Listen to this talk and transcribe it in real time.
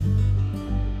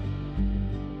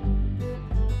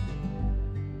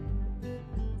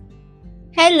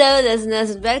Hello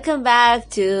listeners, welcome back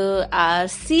to our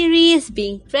series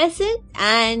Being Present,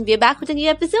 and we're back with a new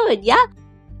episode, yeah?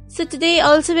 So today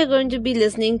also we're going to be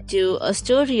listening to a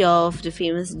story of the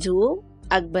famous duo,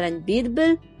 Akbar and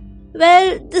Birbal.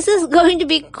 Well, this is going to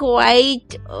be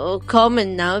quite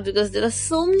common now because there are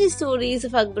so many stories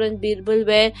of Akbar and Birbal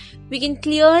where we can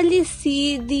clearly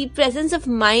see the presence of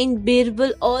mind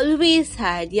Birbal always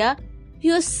had, yeah? He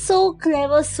was so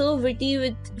clever, so witty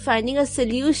with finding us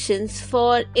solutions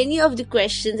for any of the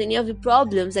questions, any of the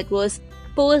problems that was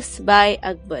posed by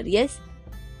Akbar, yes?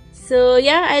 So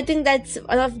yeah, I think that's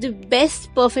one of the best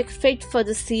perfect fit for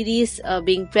the series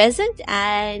Being Present.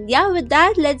 And yeah, with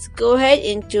that, let's go ahead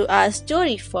into our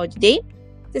story for today.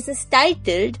 This is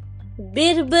titled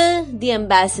Birbal the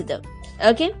Ambassador.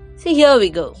 Okay, so here we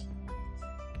go.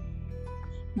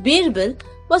 Birbal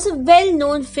was a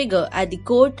well-known figure at the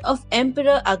court of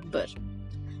Emperor Akbar.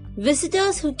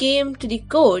 Visitors who came to the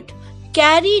court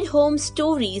carried home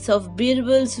stories of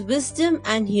Birbal's wisdom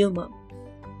and humor.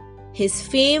 His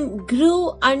fame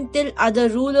grew until other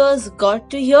rulers got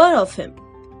to hear of him.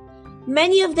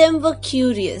 Many of them were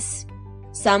curious.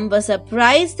 Some were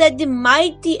surprised that the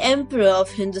mighty emperor of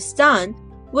Hindustan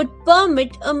would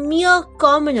permit a mere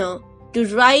commoner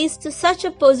to rise to such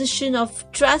a position of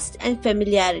trust and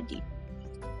familiarity.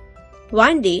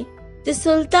 One day, the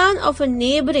Sultan of a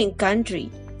neighboring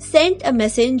country sent a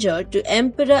messenger to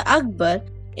Emperor Akbar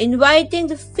inviting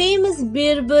the famous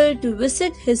Birbal to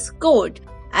visit his court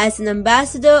as an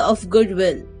ambassador of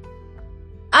goodwill.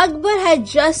 Akbar had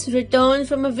just returned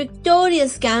from a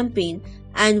victorious campaign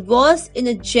and was in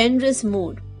a generous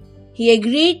mood. He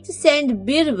agreed to send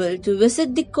Birbal to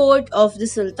visit the court of the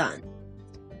Sultan.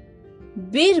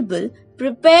 Birbal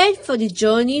prepared for the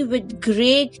journey with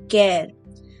great care.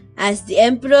 As the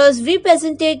emperor's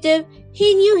representative,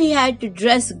 he knew he had to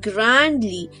dress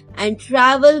grandly and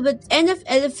travel with enough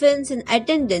elephants and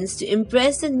attendants to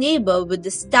impress the neighbor with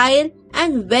the style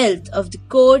and wealth of the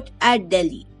court at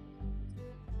Delhi.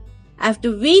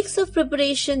 After weeks of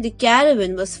preparation, the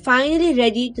caravan was finally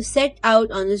ready to set out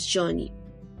on its journey.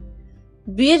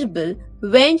 Birbal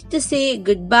went to say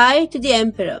goodbye to the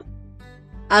emperor.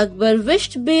 Akbar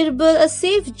wished Birbal a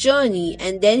safe journey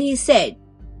and then he said,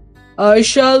 "I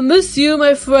shall miss you,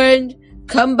 my friend.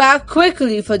 Come back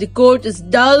quickly, for the court is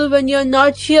dull when you're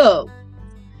not here."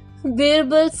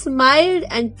 Birbal smiled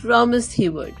and promised he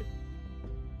would.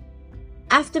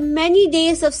 After many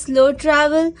days of slow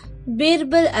travel,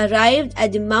 Birbal arrived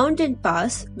at the mountain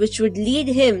pass which would lead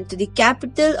him to the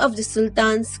capital of the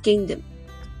Sultan's kingdom.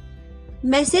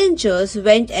 Messengers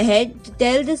went ahead to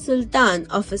tell the Sultan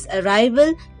of his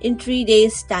arrival in 3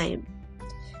 days' time.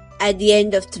 At the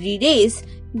end of 3 days,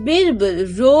 Birbal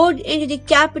rode into the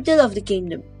capital of the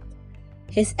kingdom.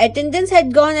 His attendants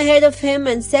had gone ahead of him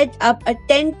and set up a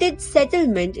tented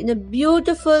settlement in a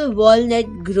beautiful walnut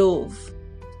grove.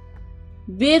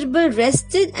 Birbal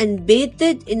rested and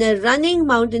bathed in a running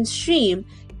mountain stream,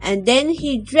 and then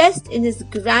he dressed in his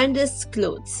grandest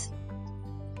clothes.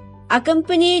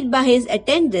 Accompanied by his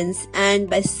attendants and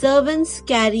by servants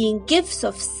carrying gifts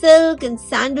of silk and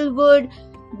sandalwood,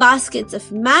 baskets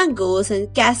of mangoes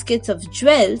and caskets of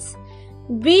jewels,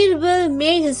 Birbal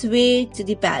made his way to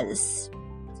the palace.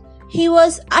 He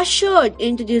was ushered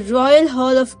into the royal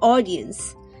hall of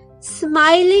audience.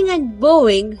 Smiling and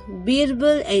bowing,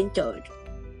 Birbal entered.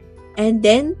 And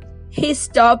then he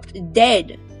stopped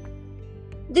dead.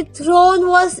 The throne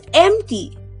was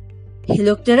empty. He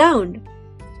looked around.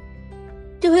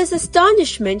 To his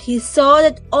astonishment, he saw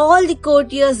that all the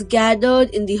courtiers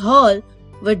gathered in the hall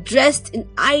were dressed in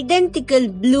identical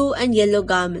blue and yellow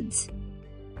garments.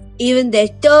 Even their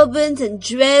turbans and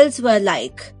jewels were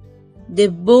alike. They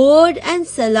bowed and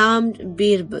salamed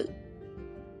Birbal.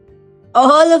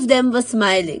 All of them were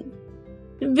smiling.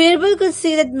 Birbal could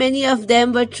see that many of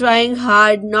them were trying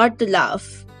hard not to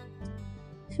laugh.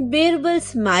 Birbal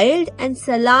smiled and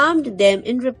salamed them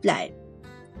in reply.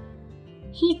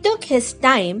 He took his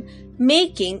time,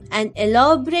 making an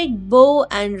elaborate bow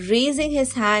and raising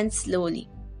his hand slowly.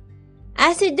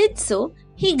 As he did so,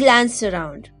 he glanced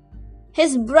around.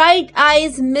 His bright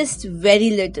eyes missed very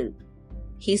little.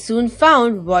 He soon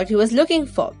found what he was looking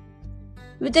for.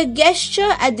 With a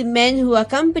gesture at the men who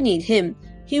accompanied him,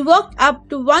 he walked up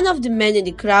to one of the men in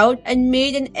the crowd and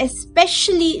made an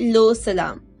especially low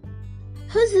salam.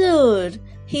 "Huzur,"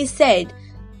 he said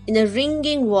in a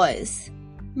ringing voice,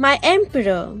 "My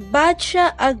Emperor,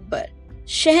 Badshah Akbar,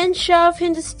 Shahanshah of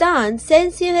Hindustan,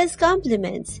 sends you his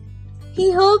compliments.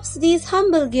 He hopes these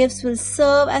humble gifts will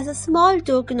serve as a small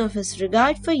token of his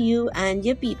regard for you and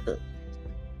your people."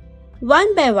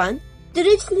 One by one, The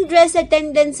richly dressed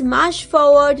attendants marched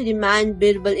forward to the man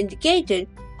Birbal indicated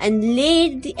and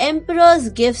laid the emperor's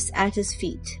gifts at his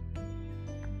feet.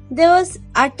 There was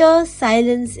utter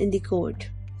silence in the court.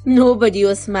 Nobody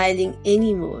was smiling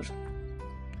anymore.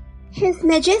 His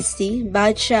Majesty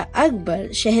Badshah Akbar,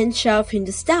 Shahanshah of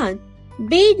Hindustan,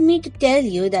 bade me to tell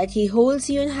you that he holds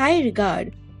you in high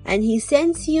regard and he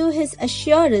sends you his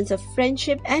assurance of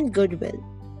friendship and goodwill.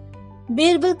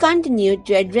 Birbal continued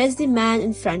to address the man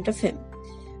in front of him.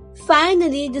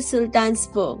 Finally, the Sultan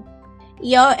spoke.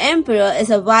 Your emperor is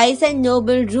a wise and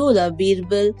noble ruler,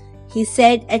 Birbal, he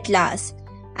said at last,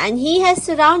 and he has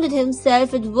surrounded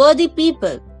himself with worthy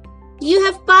people. You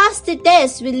have passed the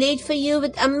test we laid for you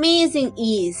with amazing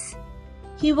ease.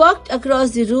 He walked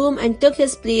across the room and took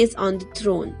his place on the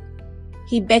throne.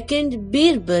 He beckoned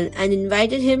Birbal and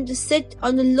invited him to sit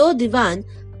on a low divan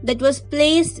that was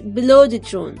placed below the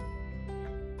throne.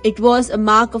 It was a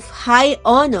mark of high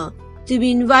honor to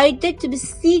be invited to be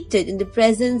seated in the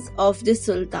presence of the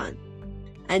Sultan,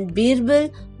 and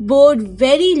Birbal bowed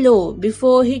very low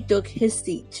before he took his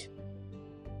seat.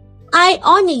 I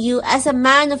honor you as a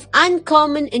man of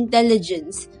uncommon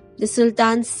intelligence, the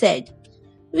Sultan said.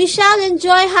 We shall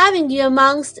enjoy having you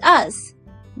amongst us.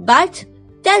 But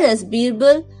tell us,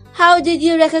 Birbal, how did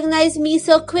you recognize me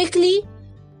so quickly?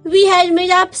 We had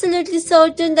made absolutely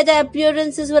certain that our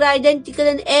appearances were identical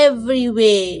in every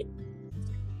way.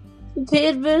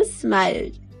 Birbal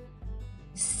smiled.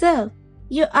 Sir,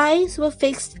 your eyes were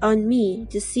fixed on me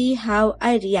to see how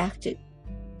I reacted.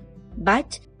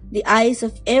 But the eyes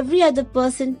of every other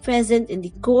person present in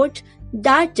the court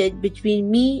darted between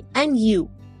me and you.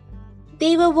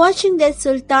 They were watching their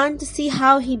Sultan to see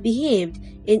how he behaved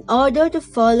in order to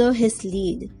follow his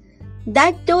lead.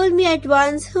 That told me at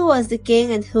once who was the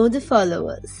king and who the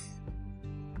followers.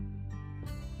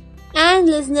 And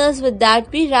listeners, with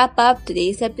that we wrap up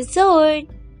today's episode.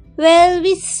 Well,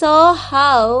 we saw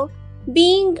how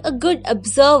being a good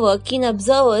observer, keen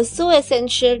observer, is so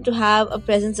essential to have a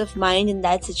presence of mind in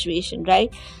that situation,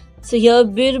 right? So here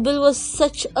Birbal was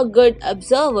such a good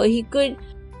observer. He could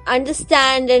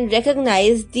understand and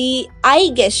recognize the eye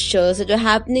gestures that were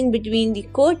happening between the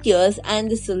courtiers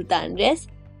and the Sultan, yes?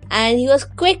 And he was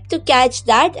quick to catch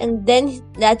that, and then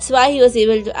that's why he was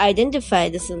able to identify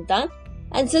the Sultan.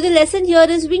 And so the lesson here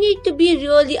is we need to be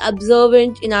really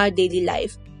observant in our daily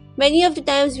life. Many of the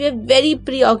times we are very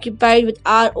preoccupied with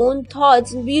our own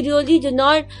thoughts and we really do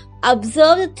not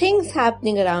observe the things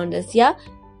happening around us, yeah?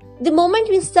 The moment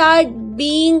we start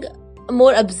being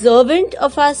more observant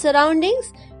of our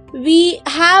surroundings, we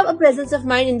have a presence of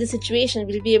mind in the situation.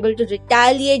 We'll be able to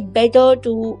retaliate better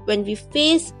to when we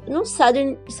face,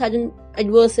 sudden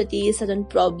adversity, sudden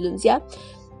problems, yeah?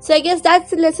 So I guess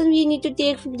that's the lesson we need to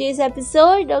take from today's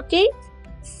episode, okay?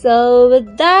 So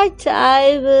with that,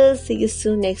 I will see you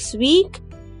soon next week.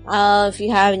 If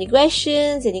you have any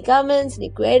questions, any comments, any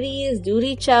queries, do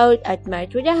reach out at my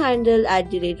Twitter handle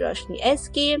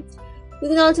 @RoshniSK. You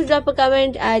can also drop a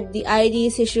comment at the ID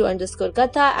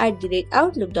sishu_katha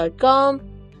 @outlook.com.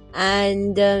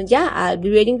 And I'll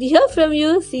be waiting to hear from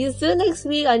you. See you soon next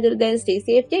week. Until then, stay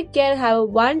safe, take care, have a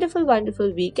wonderful,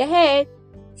 wonderful week ahead.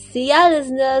 See ya,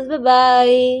 listeners.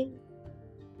 Bye-bye.